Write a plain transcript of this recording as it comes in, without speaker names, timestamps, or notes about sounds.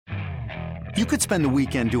You could spend the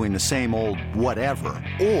weekend doing the same old whatever,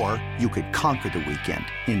 or you could conquer the weekend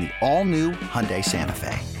in the all-new Hyundai Santa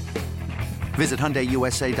Fe. Visit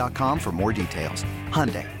HyundaiUSA.com for more details.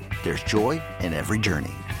 Hyundai, there's joy in every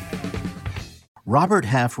journey. Robert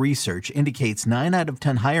Half research indicates 9 out of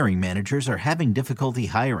 10 hiring managers are having difficulty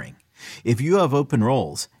hiring. If you have open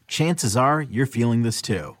roles, chances are you're feeling this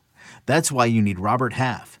too. That's why you need Robert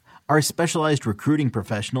Half. Our specialized recruiting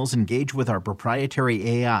professionals engage with our proprietary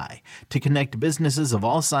AI to connect businesses of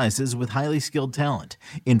all sizes with highly skilled talent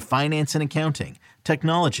in finance and accounting,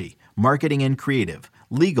 technology, marketing and creative,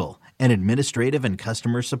 legal, and administrative and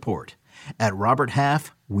customer support. At Robert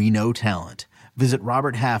Half, we know talent. Visit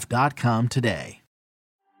roberthalf.com today.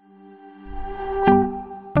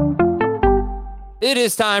 It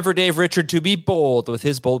is time for Dave Richard to be bold with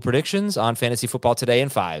his bold predictions on Fantasy Football Today in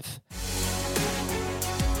 5.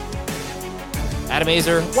 Adam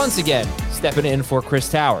Azer, once again, stepping in for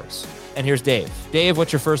Chris Towers. And here's Dave. Dave,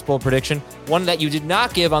 what's your first bold prediction? One that you did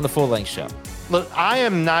not give on the full-length show. Look, I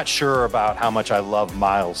am not sure about how much I love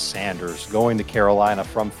Miles Sanders going to Carolina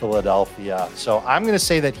from Philadelphia. So I'm going to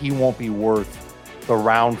say that he won't be worth the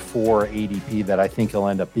round 4 ADP that I think he'll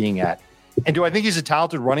end up being at. And do I think he's a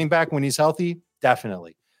talented running back when he's healthy?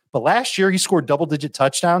 Definitely. But last year, he scored double-digit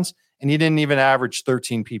touchdowns, and he didn't even average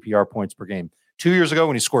 13 PPR points per game. 2 years ago,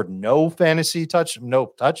 when he scored no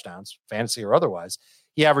touchdowns, fantasy or otherwise,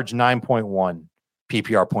 he averaged 9.1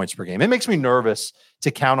 PPR points per game. It makes me nervous to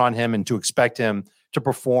count on him and to expect him to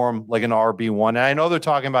perform like an RB1. And I know they're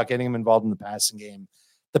talking about getting him involved in the passing game.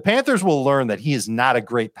 The Panthers will learn that he is not a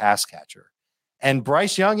great pass catcher. And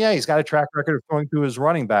Bryce Young, yeah, he's got a track record of throwing to his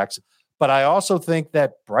running backs. But I also think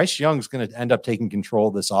that Bryce Young is going to end up taking control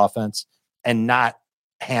of this offense and not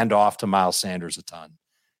hand off to Miles Sanders a ton.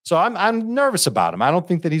 So I'm nervous about him. I don't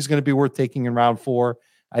think that he's going to be worth taking in round 4.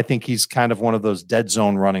 I think he's kind of one of those dead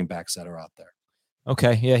zone running backs that are out there.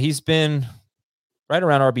 Okay. Yeah. He's been right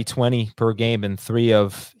around RB20 per game in 3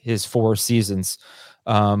 of his 4 seasons.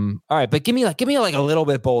 All right. But give me like a little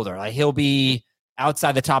bit bolder. Like he'll be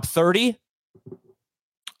outside the top 30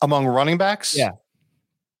 among running backs. Yeah.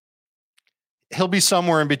 He'll be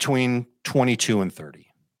somewhere in between 22 and 30.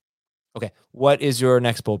 Okay. What is your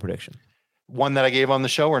next bold prediction? One that I gave on the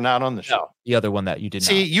show or not on the show? No, the other one that you did not.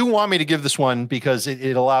 See, you want me to give this one because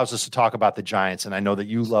it allows us to talk about the Giants, and I know that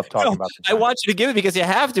you love talking about the Giants. I want you to give it because you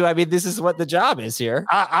have to. I mean, this is what the job is here.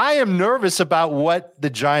 I am nervous about what the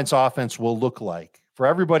Giants offense will look like for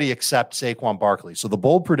everybody except Saquon Barkley. So the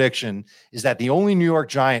bold prediction is that the only New York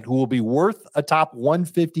Giant who will be worth a top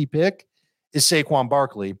 150 pick is Saquon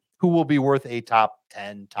Barkley, who will be worth a top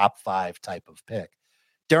 10, top 5 type of pick.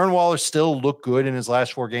 Darren Waller still looked good in his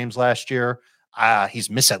last 4 games last year. He's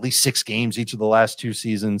missed at least 6 games each of the last 2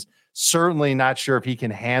 seasons. Certainly not sure if he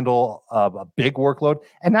can handle a big workload,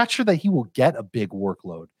 and not sure that he will get a big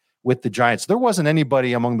workload with the Giants. There wasn't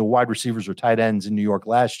anybody among the wide receivers or tight ends in New York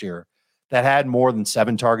last year that had more than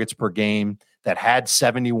 7 targets per game, that had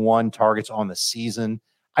 71 targets on the season.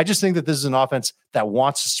 I just think that this is an offense that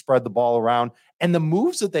wants to spread the ball around, and the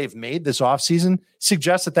moves that they've made this offseason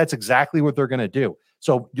suggest that that's exactly what they're going to do.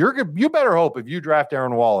 So you better hope if you draft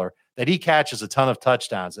Darren Waller that he catches a ton of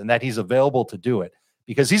touchdowns and that he's available to do it,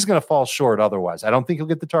 because he's going to fall short otherwise. I don't think he'll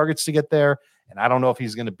get the targets to get there, and I don't know if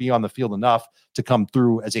he's going to be on the field enough to come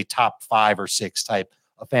through as a top 5 or 6 type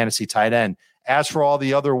of fantasy tight end. As for all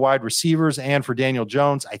the other wide receivers and for Daniel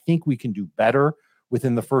Jones, I think we can do better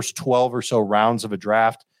within the first 12 or so rounds of a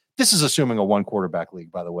draft. This is assuming a 1-quarterback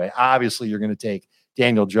league, by the way. Obviously, you're going to take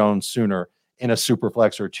Daniel Jones sooner in a super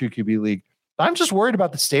flex or a 2 QB league. I'm just worried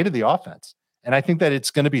about the state of the offense. And I think that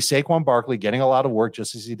it's going to be Saquon Barkley getting a lot of work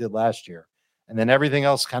just as he did last year. And then everything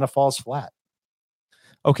else kind of falls flat.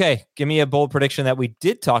 Okay. Give me a bold prediction that we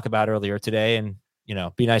did talk about earlier today and,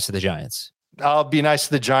 be nice to the Giants. I'll be nice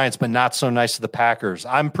to the Giants, but not so nice to the Packers.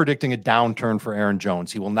 I'm predicting a downturn for Aaron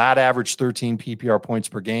Jones. He will not average 13 PPR points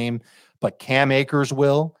per game, but Cam Akers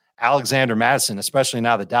will. Alexander Mattison, especially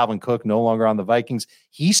now that Dalvin Cook no longer on the Vikings,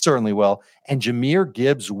 he certainly will. And Jahmyr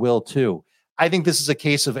Gibbs will too. I think this is a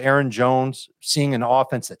case of Aaron Jones seeing an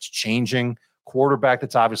offense that's changing, quarterback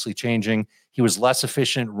that's obviously changing. He was less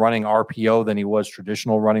efficient running RPO than he was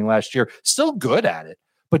traditional running last year. Still good at it,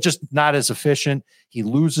 but just not as efficient. He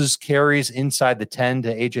loses carries inside the 10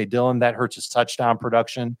 to A.J. Dillon. That hurts his touchdown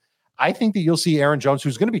production. I think that you'll see Aaron Jones,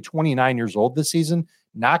 who's going to be 29 years old this season,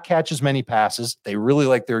 not catch as many passes. They really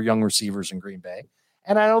like their young receivers in Green Bay.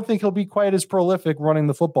 And I don't think he'll be quite as prolific running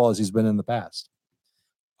the football as he's been in the past.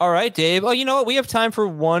 All right, Dave. Oh, you know what? We have time for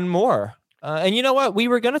one more. And you know what? We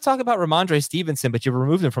were going to talk about Ramondre Stevenson, but you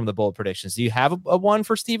removed him from the bold predictions. Do you have a one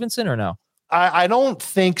for Stevenson or no? I don't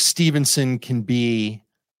think Stevenson can be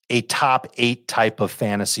a top 8 type of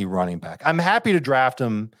fantasy running back. I'm happy to draft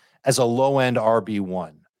him as a low-end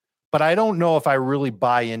RB1, but I don't know if I really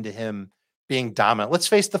buy into him being dominant. Let's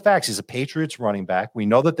face the facts. He's a Patriots running back. We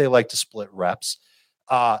know that they like to split reps.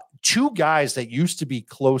 Two guys that used to be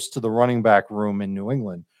close to the running back room in New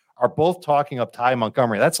England are both talking up Ty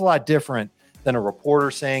Montgomery. That's a lot different than a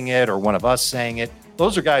reporter saying it or one of us saying it.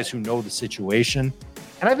 Those are guys who know the situation.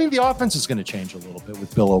 And I think the offense is going to change a little bit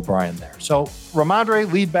with Bill O'Brien there. So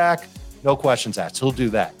Ramondre, lead back, no questions asked. He'll do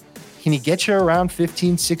that. Can he get you around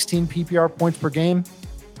 15, 16 PPR points per game?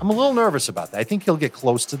 I'm a little nervous about that. I think he'll get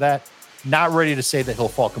close to that. Not ready to say that he'll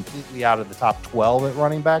fall completely out of the top 12 at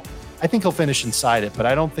running back. I think he'll finish inside it, but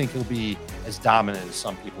I don't think he'll be as dominant as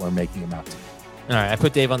some people are making him out to be. All right, I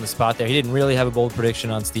put Dave on the spot there. He didn't really have a bold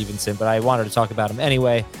prediction on Stevenson, but I wanted to talk about him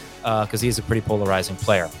anyway because he's a pretty polarizing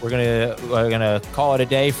player. We're gonna call it a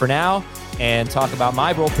day for now and talk about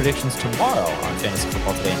my bold predictions tomorrow on Fantasy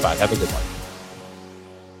Football Today in 5. Have a good one.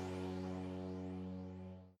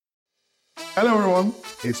 Hello everyone,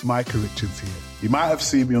 it's Micah Richards here. You might have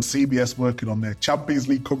seen me on CBS working on their Champions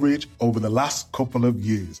League coverage over the last couple of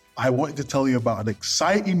years. I wanted to tell you about an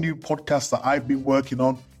exciting new podcast that I've been working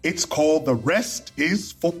on. It's called The Rest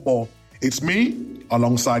is Football. It's me,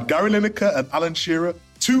 alongside Gary Lineker and Alan Shearer,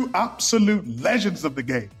 two absolute legends of the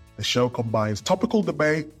game. The show combines topical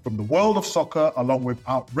debate from the world of soccer along with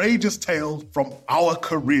outrageous tales from our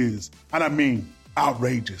careers. And I mean,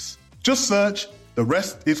 outrageous. Just search The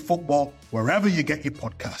Rest is Football wherever you get your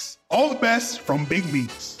podcasts. All the best from Big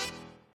Meats.